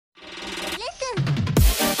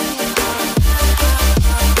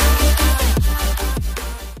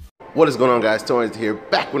What is going on, guys? toyhuntr here,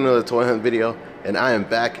 back with another toy hunt video, and I am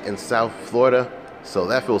back in South Florida, so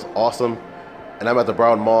that feels awesome. And I'm at the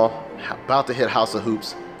Broward Mall, about to hit House of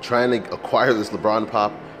Hoops, trying to acquire this LeBron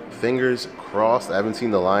Pop. Fingers crossed. I haven't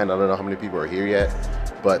seen the line. I don't know how many people are here yet,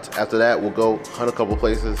 but after that, we'll go hunt a couple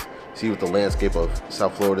places, see what the landscape of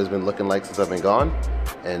South Florida has been looking like since I've been gone.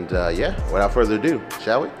 And yeah, without further ado,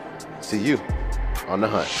 shall we? See you on the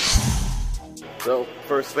hunt. So,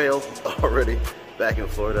 first fail already. Back in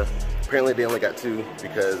Florida. Apparently they only got 2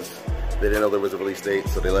 because they didn't know there was a release date,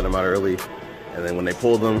 so they let them out early. And then when they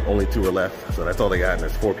pulled them, only 2 were left. So that's all they got, and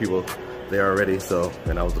there's 4 people there already. So,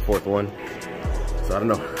 and I was the 4th one. So I don't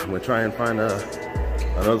know. I'm gonna try and find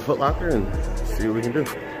another Foot Locker and see what we can do.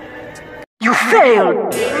 You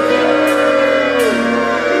failed!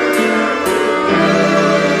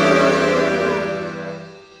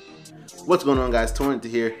 What's going on, guys? toyhuntr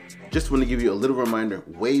here. Just want to give you a little reminder,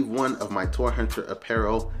 wave 1 of my toyhuntr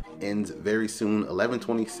apparel ends very soon,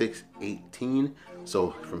 11/26/18.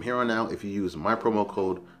 So from here on out, if you use my promo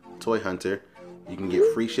code toyhuntr, you can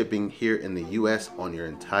get free shipping here in the US on your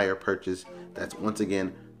entire purchase. That's once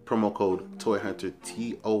again promo code toyhuntr,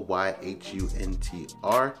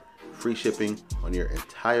 TOYHUNTR. Free shipping on your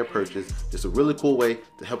entire purchase. Just a really cool way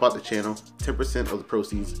to help out the channel. 10% of the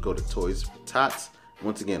proceeds go to Toys for Tots.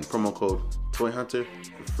 Once again, promo code toyhuntr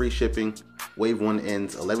for free shipping. Wave 1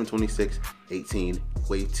 ends 11/26/18.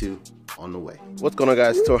 Wave 2 on the way. What's going on,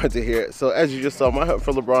 guys? toyhuntr here. So as you just saw, my hunt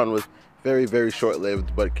for LeBron was very, very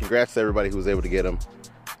short-lived, but congrats to everybody who was able to get him.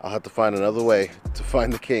 I'll have to find another way to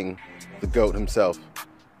find the king, the GOAT himself.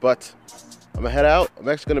 But I'm gonna head out. I'm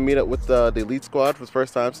actually gonna meet up with the Elite Squad for the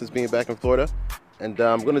first time since being back in Florida. And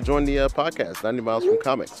I'm gonna join the podcast, 90 Miles from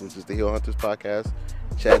Comics, which is the Heel Hunters podcast.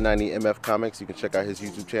 Chad 90 MF Comics, you can check out his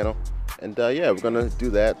YouTube channel. And yeah, we're gonna do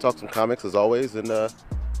that, talk some comics as always, and we're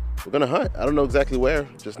gonna hunt. I don't know exactly where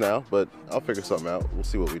just now, but I'll figure something out. We'll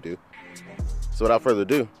see what we do. So without further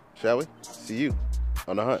ado, shall we? See you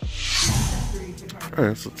on the hunt.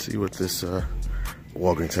 Alright, so let's see what this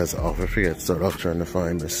Walgreens has to offer. I figured I'd start off trying to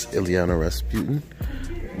find Miss Ileana Rasputin,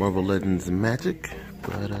 Marvel Legends Magik,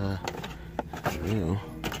 but you know,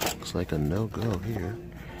 looks like a no-go here.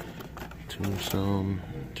 Tombstone,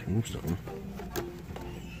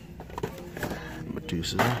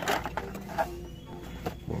 Medusa,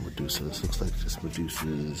 more Medusa. This looks like just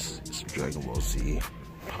Medusas, some Dragon Ball Z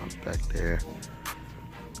pop back there.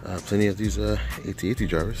 Plenty of these AT-AT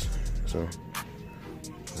drivers, so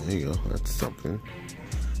there you go, that's something.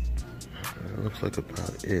 Looks like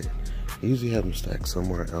about it. I usually have them stacked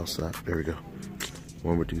somewhere else. There we go.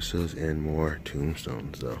 More Medusas and more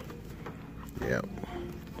Tombstones, though. Yeah.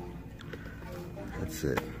 That's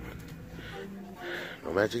it.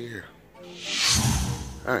 No magic here.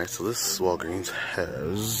 Alright, so this Walgreens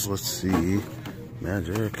has, let's see,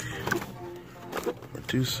 Magik,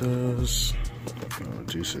 Medusas,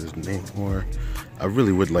 Namor. I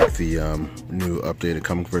really would like the new updated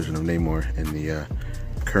comic version of Namor in the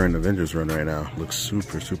current Avengers run right now. Looks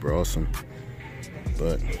super, super awesome.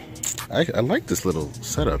 But I like this little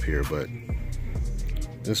setup here, but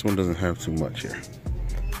this one doesn't have too much here.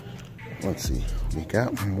 Let's see, we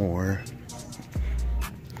got more.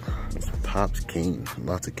 Pops, Kane,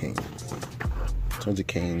 lots of Kane. Tons of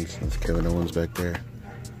Canes. There's Kevin Owens back there.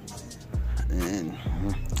 And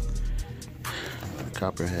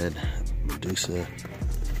Copperhead, Medusa.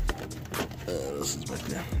 This is back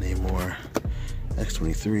there. Namor,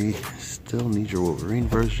 X-23. Still need your Wolverine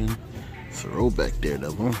version. Throwback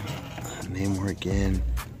Daredevil. Namor again.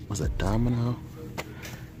 Was that Domino?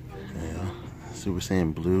 Yeah. Super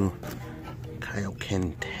Saiyan Blue.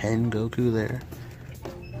 Kaioken 10 Goku there. I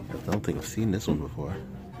don't think I've seen this one before.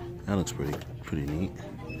 That looks pretty neat.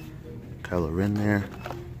 Kylo Ren there.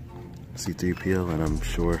 C-3PO, and I'm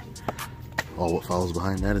sure all what follows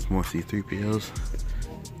behind that is more C-3POs.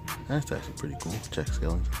 That's actually pretty cool. Jack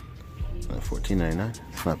Skellington. $14.99.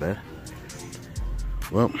 It's not bad.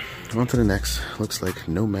 Well, on to the next. Looks like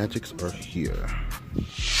no Magics are here.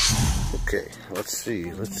 Okay, let's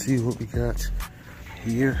see. Let's see what we got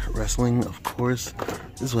here. Wrestling, of course.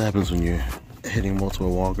 This is what happens when you're hitting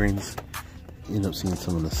multiple Walgreens. You end up seeing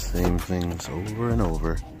some of the same things over and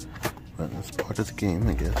over. But that's part of the game,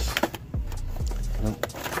 I guess. Nope.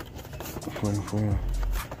 Plentiful.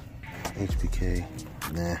 HBK.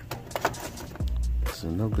 Nah. So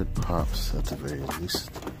no good pops at the very least.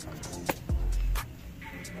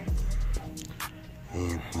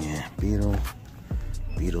 And yeah, Beatles,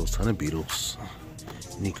 ton of Beatles.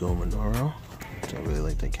 Nico Minoru. I really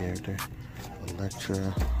like that character.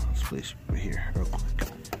 Electra. Let's place over here real quick.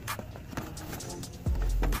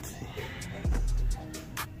 Let's see.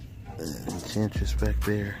 Enchantress back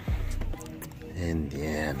there. And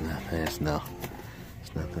yeah, there's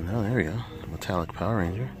nothing. Oh, there we go. Metallic Power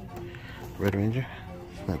Ranger. Red Ranger.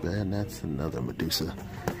 Not bad. That's another Medusa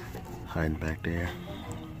hiding back there.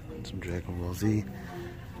 Some Dragon Ball Z.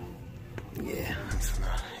 Yeah, that's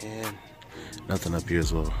not. Yeah, nothing up here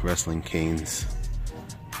as well. Wrestling Canes.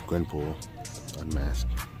 Gwenpool. Unmasked.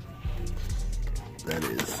 That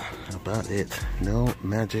is about it. No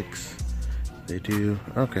Magics. They do.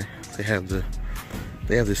 Okay. They have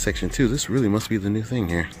this section too. This really must be the new thing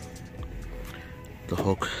here. The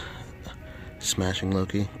Hulk smashing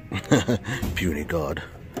Loki. Puny God.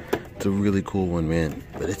 It's a really cool one, man.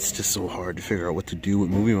 But it's just so hard to figure out what to do with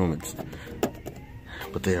movie moments.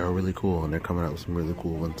 But they are really cool, and they're coming out with some really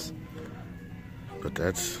cool ones. But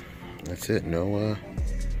that's it. No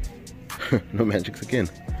no Magics again.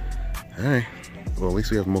 Alright. Well, at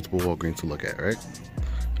least we have multiple Walgreens to look at, right?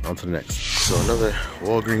 On to the next. So another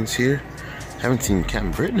Walgreens here. Haven't seen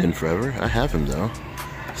Captain Britain in forever. I have him though.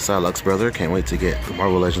 Psylocke's brother. Can't wait to get the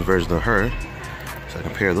Marvel Legends version of her, so I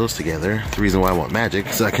can pair those together. The reason why I want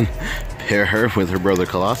Magik, so I can pair her with her brother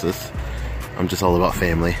Colossus. I'm just all about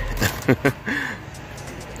family.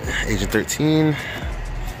 Agent 13.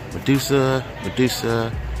 Medusa.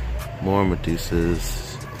 More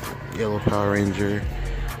Medusas. Yellow Power Ranger.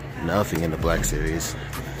 Nothing in the Black series.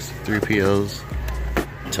 C-3POs.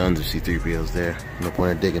 Tons of C-3POs there. No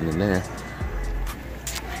point in digging in there.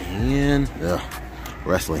 And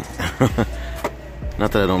wrestling.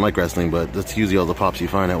 Not that I don't like wrestling, but that's usually all the pops you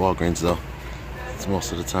find at Walgreens though. It's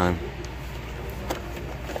most of the time.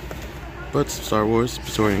 But Star Wars,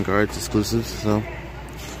 Praetorian Guards exclusives, so,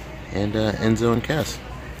 and Enzo and Cass.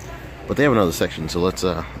 But they have another section, so let's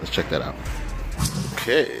check that out.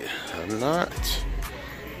 Okay, I'm not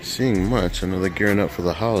seeing much. I know they're gearing up for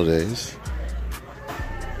the holidays.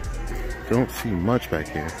 Don't see much back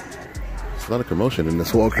here. There's a lot of commotion in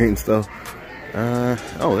this Walgreens though.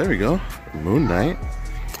 Oh, there we go. Moon Knight.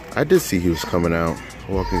 I did see he was coming out.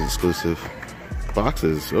 Walgreens exclusive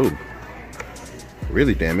boxes. Oh,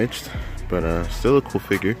 really damaged, but still a cool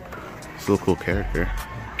figure. Still a cool character.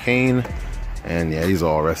 Kane, and yeah, he's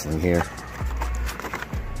all wrestling here.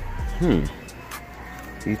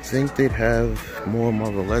 You'd think they'd have more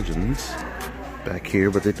Marvel Legends back here,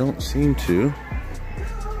 but they don't seem to.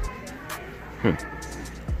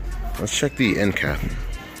 Let's check the end cap.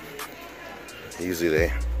 Usually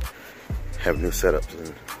they have new setups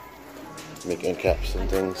and make end caps and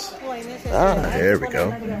things. Ah, there we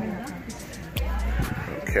go.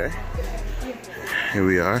 Okay. Here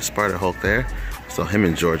we are, Spider Hulk there. Saw him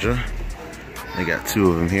in Georgia. They got two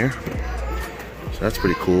of them here. So that's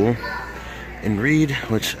pretty cool. And Reed,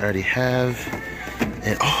 which I already have.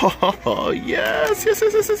 And oh, yes.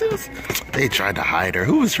 They tried to hide her.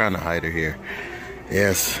 Who was trying to hide her here?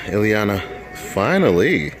 Yes, Ileana,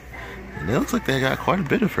 finally. And it looks like they got quite a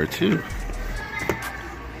bit of her too.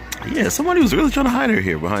 Yeah, somebody was really trying to hide her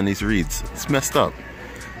here behind these reeds. It's messed up.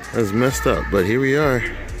 That's messed up, but here we are.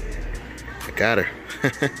 I got her.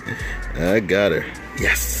 I got her.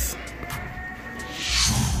 Yes.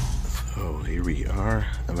 So here we are.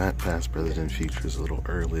 I'm at past President Features a little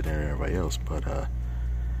earlier than everybody else, but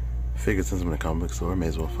figured since I'm in a comic book store, I may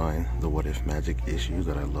as well find the What If Magik issue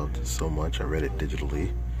that I loved so much. I read it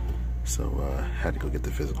digitally, so had to go get the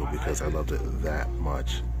physical because I loved it that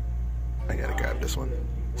much. I gotta grab this one,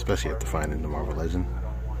 especially after finding the Marvel Legend.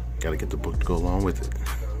 Gotta get the book to go along with it.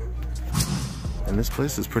 And this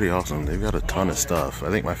place is pretty awesome. They've got a ton of stuff. I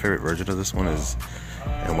think my favorite version of this one is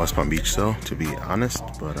in West Palm Beach, though, to be honest.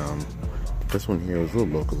 But this one here is a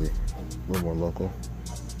little more local.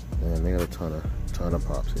 And they got a ton of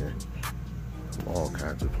pops here from all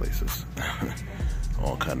kinds of places.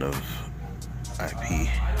 All kind of IP.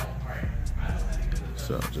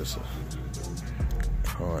 So just a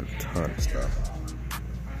ton of stuff.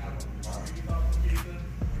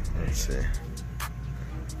 Let's see.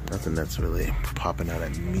 Nothing that's really popping out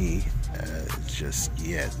at me just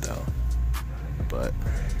yet, though. But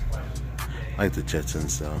I like the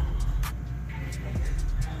Jetsons, though.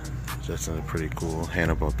 Jetsons are pretty cool.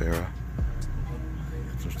 Hanna-Barbera.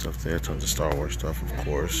 Some stuff there. Tons of Star Wars stuff, of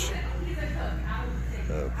course.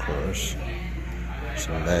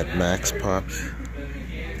 Some Mad Max popped.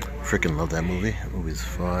 Freaking love that movie. That movie's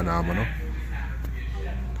phenomenal.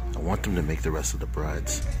 I want them to make the rest of the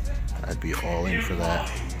Brides. I'd be all in for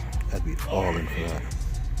that. So,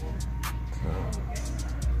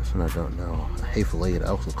 this one I don't know. Hateful Eight, I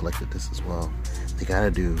also collected this as well. They gotta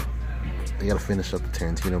finish up the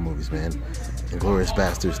Tarantino movies, man. Inglourious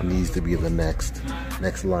Basterds needs to be the next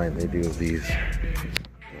line they do of these.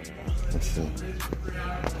 Let's see.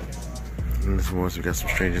 In this one, we got some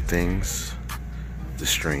Stranger Things. the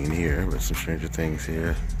strain here, but some Stranger Things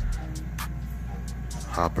here.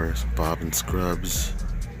 Hoppers, Bob and Scrubs,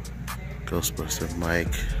 Ghostbuster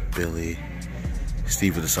Mike, Billy,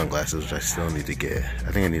 Steve with the sunglasses, which I still need to get.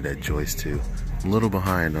 I think I need that Joyce too. I'm a little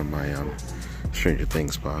behind on my Stranger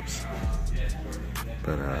Things pops,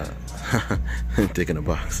 but Dick in a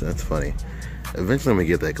box. That's funny. Eventually I'm gonna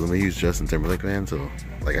get that because I'm gonna use Justin Timberlake, man. So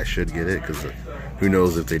like I should get it because who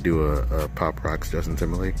knows if they do a Pop Rocks Justin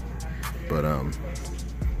Timberlake. But I don't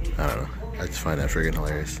know. I just find that friggin'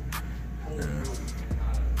 hilarious.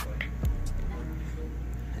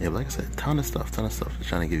 Yeah, but like I said, ton of stuff. Just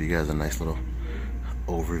trying to give you guys a nice little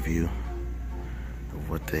overview of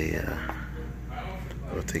what they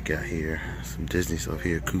got here. Some Disney stuff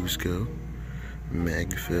here. Cusco,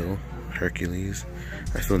 Magik, Hercules.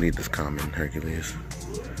 I still need this common Hercules.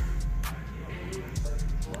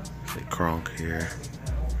 Say Kronk here.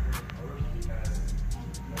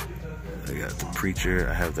 I got the Preacher.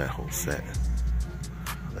 I have that whole set.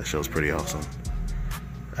 That show's pretty awesome.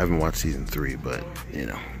 I haven't watched season 3, but you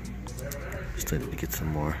know, still need to get some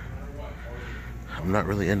more. I'm not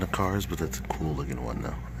really into cars, but that's a cool looking one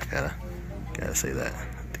though. I gotta say that.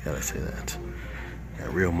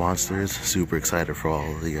 Got Real Monsters. Super excited for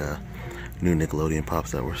all the new Nickelodeon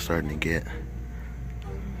pops that we're starting to get.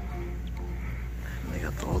 And they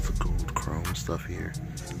got all the gold chrome stuff here.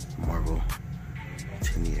 Marvel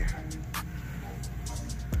 10-year.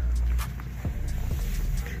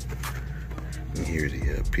 And here's the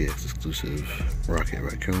PX exclusive Rocket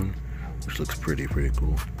Raccoon, which looks pretty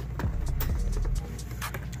cool.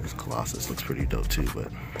 This Colossus looks pretty dope too, but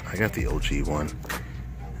I got the OG one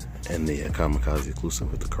and the Kamikaze exclusive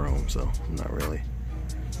with the chrome, so I'm not really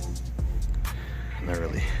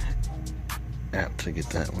apt to get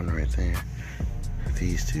that one right there.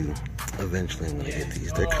 These two, eventually I'm gonna get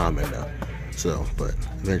these. They're common now, so but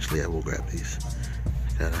eventually I will grab these.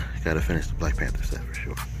 Gotta finish the Black Panther set for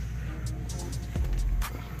sure.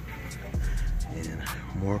 And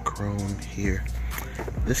more chrome here.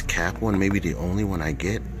 This Cap one may be the only one I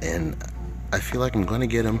get, and I feel like I'm gonna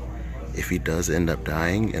get him if he does end up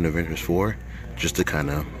dying in Avengers 4, just to kind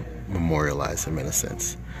of memorialize him in a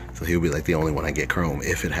sense. So he'll be like the only one I get chrome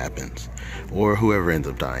if it happens, or whoever ends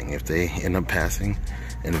up dying. If they end up passing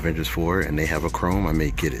in Avengers 4 and they have a chrome, I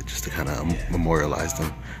may get it just to kind of memorialize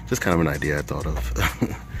them. Just kind of an idea I thought of.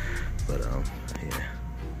 But yeah,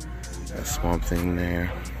 got Swamp Thing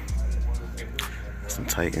there. Some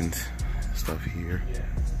Titans stuff here.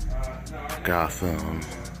 Gotham.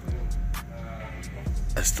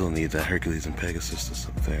 I still need that Hercules and Pegasus that's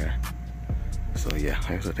up there. So yeah,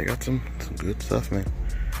 like I said, they got some good stuff, man.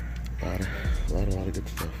 A lot of good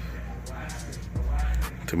stuff.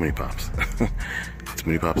 Too many pops. Too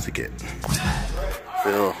many pops to get.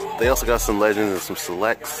 So they also got some legends and some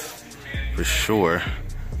selects for sure.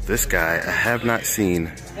 This guy I have not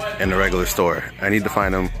seen in the regular store. I need to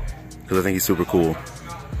find him because I think he's super cool.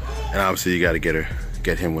 And obviously you gotta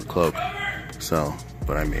get him with cloak. So,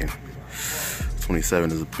 but I mean,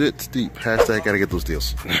 27 is a bit steep. Hashtag gotta get those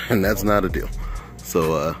deals. And that's not a deal.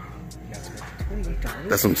 So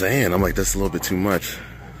that's what I'm saying. I'm like, that's a little bit too much.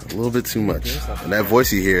 A little bit too much. And that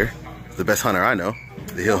voice you hear, the best hunter I know.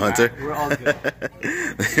 The Hill Hunter. We're all good.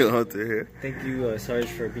 The Hill Hunter here. Thank you, Sarge,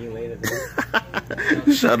 for being late at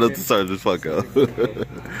this. Shout out to Sergeant Funko.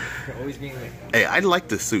 For always being late. Hey, I like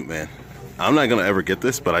this suit, man. I'm not gonna ever get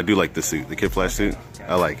this, but I do like this suit. The Kid Flash suit.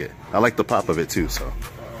 I like it. I like the pop of it too, so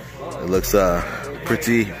it looks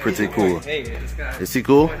pretty cool. Is he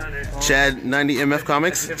cool? Chad 90 MF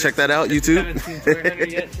Comics. Check that out, YouTube.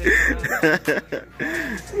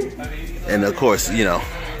 And of course, you know,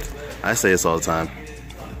 I say this all the time.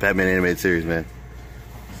 Batman animated series, man.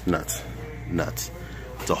 Nuts.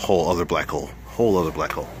 It's a whole other black hole.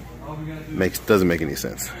 Doesn't make any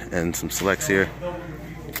sense. And some selects here.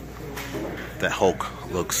 That Hulk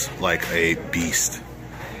looks like a beast.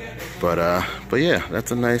 But yeah,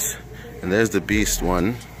 that's a nice. And there's the Beast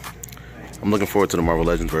one. I'm looking forward to the Marvel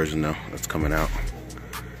Legends version though. That's coming out.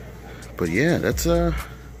 But yeah, that's a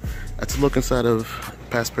look inside of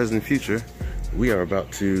past, present, future. We are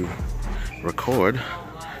about to record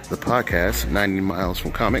the podcast 90 miles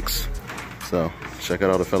from comics. So check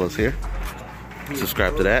out all the fellas here.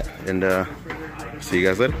 Subscribe to that, and see you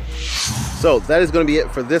guys later. So that is going to be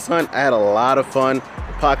it for this hunt. I had a lot of fun.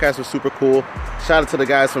 The podcast was super cool. Shout out to the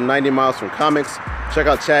guys from 90 Miles from Comics. Check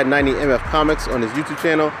out Chad 90 MF Comics on his YouTube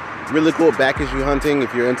channel. Really cool back issue hunting.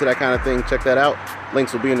 If you're into that kind of thing, check that out.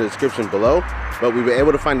 Links will be in the description below. But we were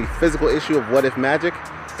able to find the physical issue of What If Magik,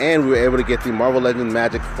 and we were able to get the Marvel Legends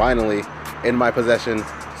Magik finally in my possession.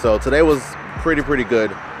 So today was pretty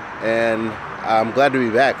good, and I'm glad to be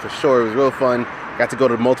back for sure. It was real fun. Got to go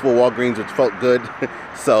to multiple Walgreens, which felt good.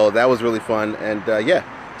 So that was really fun. And yeah,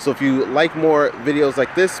 so if you like more videos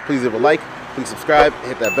like this, please leave a like, please subscribe,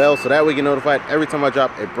 hit that bell so that way you get notified every time I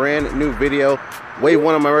drop a brand new video. Wave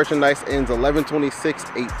 1 of my merchandise ends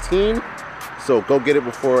 11/26/18. So go get it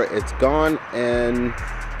before it's gone, and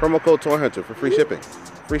promo code toyhuntr for free shipping.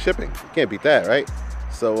 Free shipping. You can't beat that, right?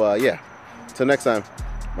 So yeah, till next time,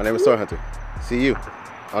 my name is Toy Hunter. See you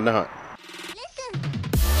on the hunt.